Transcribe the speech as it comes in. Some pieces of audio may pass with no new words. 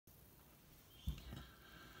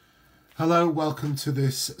Hello, welcome to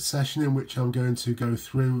this session in which I'm going to go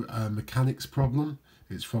through a mechanics problem.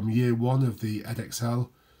 It's from year 1 of the Edexcel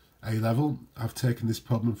A-level. I've taken this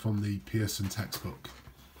problem from the Pearson textbook.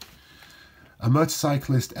 A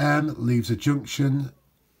motorcyclist M leaves a junction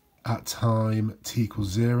at time t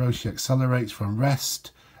equals 0. She accelerates from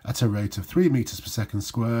rest at a rate of 3 meters per second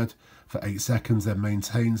squared for 8 seconds, then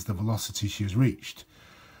maintains the velocity she has reached.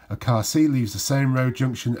 A car C leaves the same road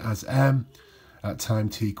junction as M at time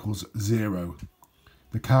t equals 0.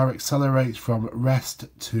 The car accelerates from rest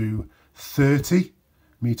to 30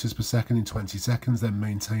 meters per second in 20 seconds, then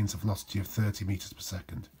maintains a velocity of 30 meters per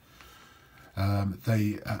second.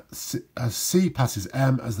 As C passes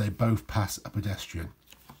M, as they both pass a pedestrian.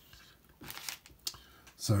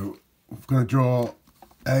 So we're going to draw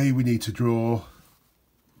A. We need to draw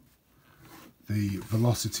the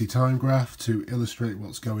velocity time graph to illustrate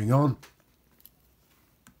what's going on.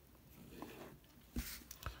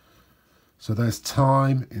 So there's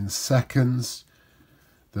time in seconds,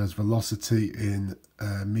 there's velocity in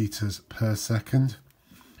meters per second,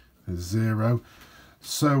 there's 0.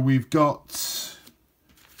 So we've got,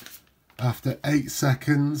 after 8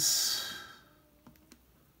 seconds,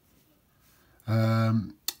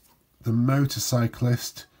 the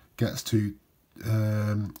motorcyclist gets to,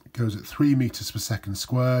 goes at 3 meters per second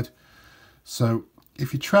squared. So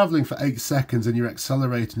if you're travelling for 8 seconds and you're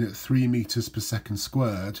accelerating at 3 meters per second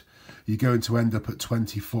squared, you're going to end up at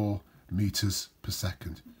 24 meters per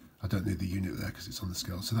second. I don't need the unit there because it's on the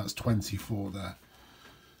scale. So that's 24 there.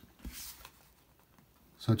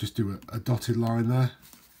 So I'll just do a dotted line there.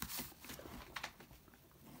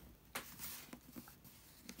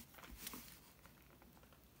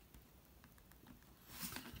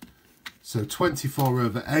 So 24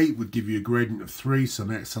 over 8 would give you a gradient of 3, so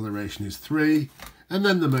my acceleration is 3. And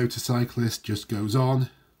then the motorcyclist just goes on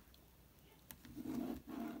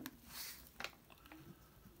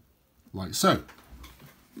like so.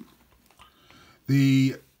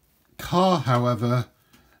 The car, however,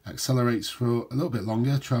 accelerates for a little bit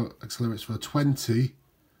longer, accelerates for 20.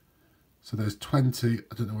 So there's 20,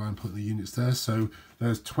 I don't know why I'm putting the units there. So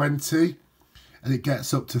there's 20, and it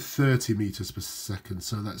gets up to 30 meters per second.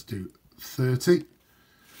 So let's do 30.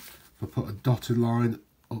 I'll put a dotted line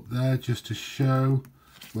up there just to show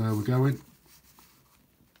where we're going.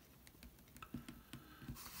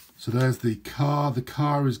 So there's the car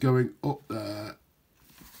is going up there,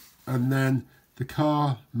 and then the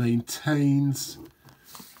car maintains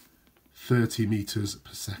 30 meters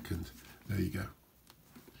per second. There you go.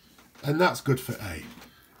 And that's good for A.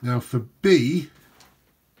 Now for B,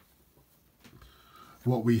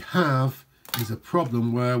 what we have is a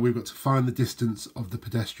problem where we've got to find the distance of the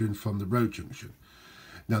pedestrian from the road junction.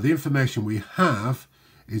 Now the information we have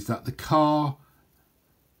is that the car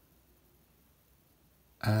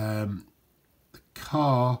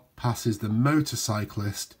passes the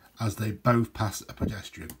motorcyclist as they both pass a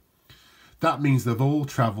pedestrian. That means they've all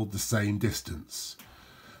travelled the same distance.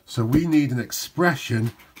 So we need an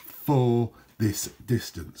expression for this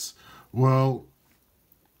distance. Well,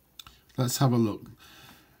 let's have a look.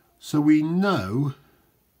 So we know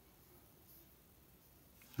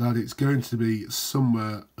that it's going to be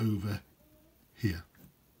somewhere over here.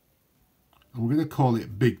 And we're going to call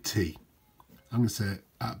it big T. I'm going to say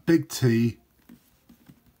at big T,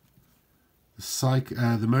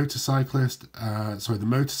 the motorcyclist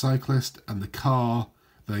and the car,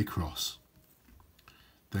 they cross.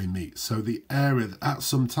 They meet. So the area, at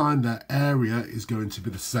some time, their area is going to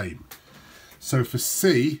be the same. So for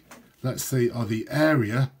C, let's see, the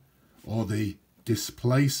area or the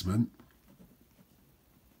displacement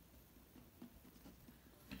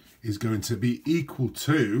is going to be equal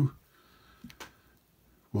to,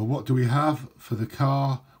 well, what do we have for the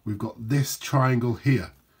car? We've got this triangle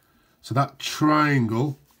here. So that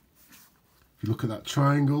triangle, if you look at that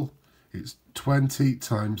triangle, it's 20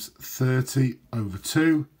 times 30 over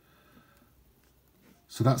 2.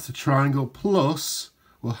 So that's the triangle plus,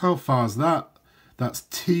 well, how far is that? That's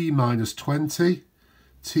t minus 20.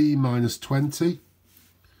 T minus 20.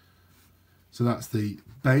 So that's the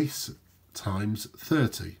base times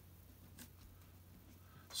 30.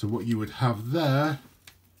 So what you would have there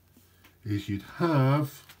is you'd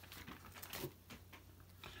have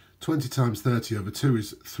 20 times 30 over 2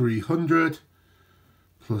 is 300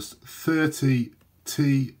 plus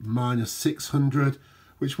 30t minus 600,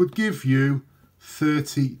 which would give you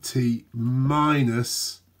 30t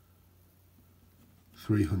minus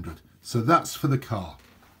 300. So that's for the car.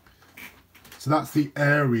 So that's the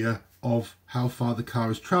area of how far the car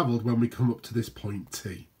has travelled when we come up to this point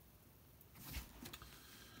T.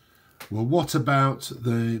 Well, what about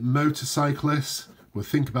the motorcyclist? We'll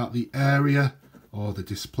think about the area or the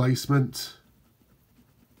displacement.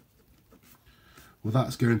 Well,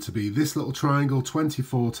 that's going to be this little triangle,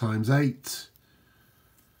 24 times 8.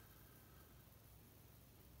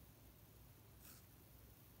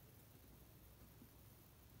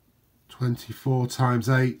 times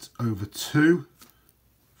 8 over 2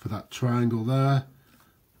 for that triangle there,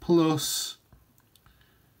 plus,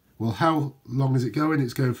 well, how long is it going?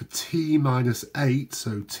 It's going for t minus 8,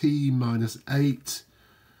 so t minus 8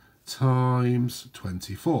 times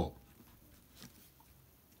 24.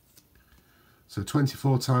 So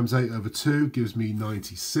 24 times 8 over 2 gives me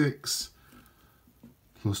 96,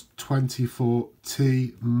 plus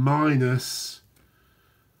 24t minus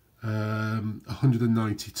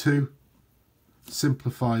 192.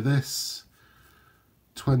 Simplify this,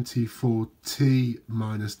 24t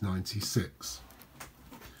minus 96.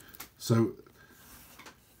 So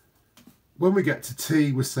when we get to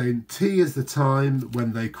t, we're saying t is the time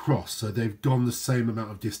when they cross, so they've gone the same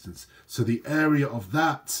amount of distance. So the area of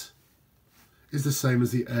that is the same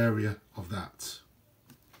as the area of that.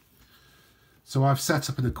 So I've set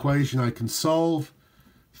up an equation I can solve.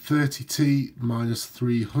 30t minus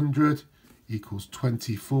 300 equals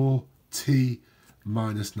 24t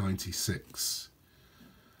minus 96.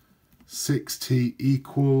 6t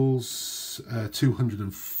equals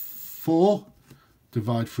 204.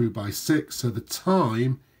 Divide through by 6. So the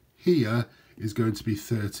time here is going to be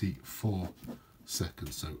 34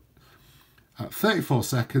 seconds. So at 34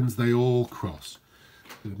 seconds, they all cross.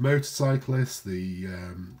 The motorcyclist, the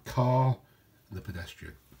car, and the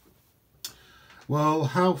pedestrian. Well,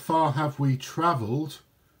 how far have we travelled?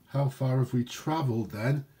 How far have we travelled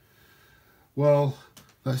then? Well,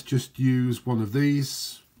 let's just use one of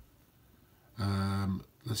these.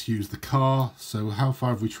 Let's use the car. So how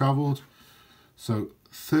far have we travelled? So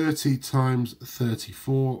 30 times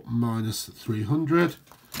 34 minus 300.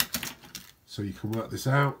 So you can work this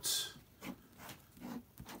out.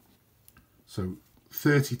 So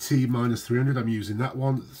 30t minus 300, I'm using that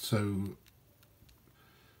one. So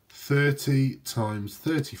 30 times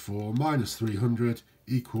 34 minus 300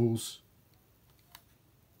 equals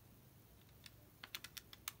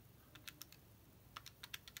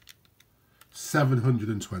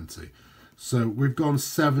 720. So we've gone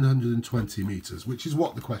 720 metres, which is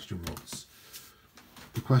what the question wants.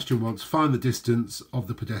 The question wants, find the distance of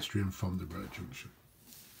the pedestrian from the road junction.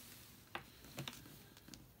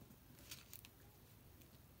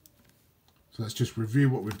 So let's just review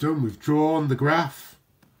what we've done. We've drawn the graph.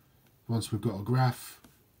 Once we've got a graph,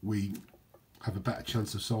 we have a better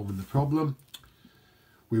chance of solving the problem.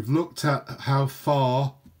 We've looked at how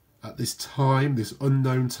far at this time, this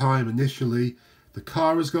unknown time initially, the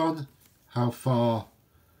car has gone, how far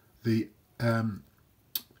the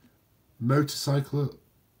motorcycle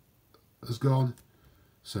has gone.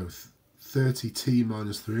 So 30t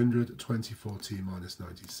minus 300, 24t minus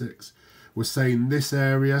 96. We're saying this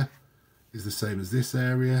area is the same as this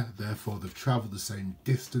area, therefore they've travelled the same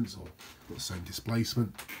distance or the same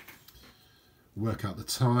displacement. Work out the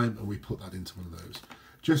time and we put that into one of those.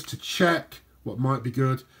 Just to check what might be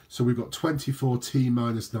good, so we've got 24t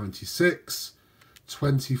minus 96,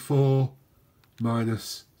 24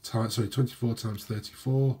 times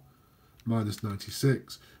 34 minus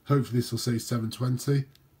 96. Hopefully this will say 720,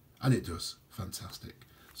 and it does. Fantastic.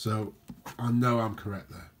 So I know I'm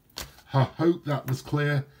correct there. I hope that was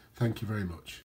clear. Thank you very much.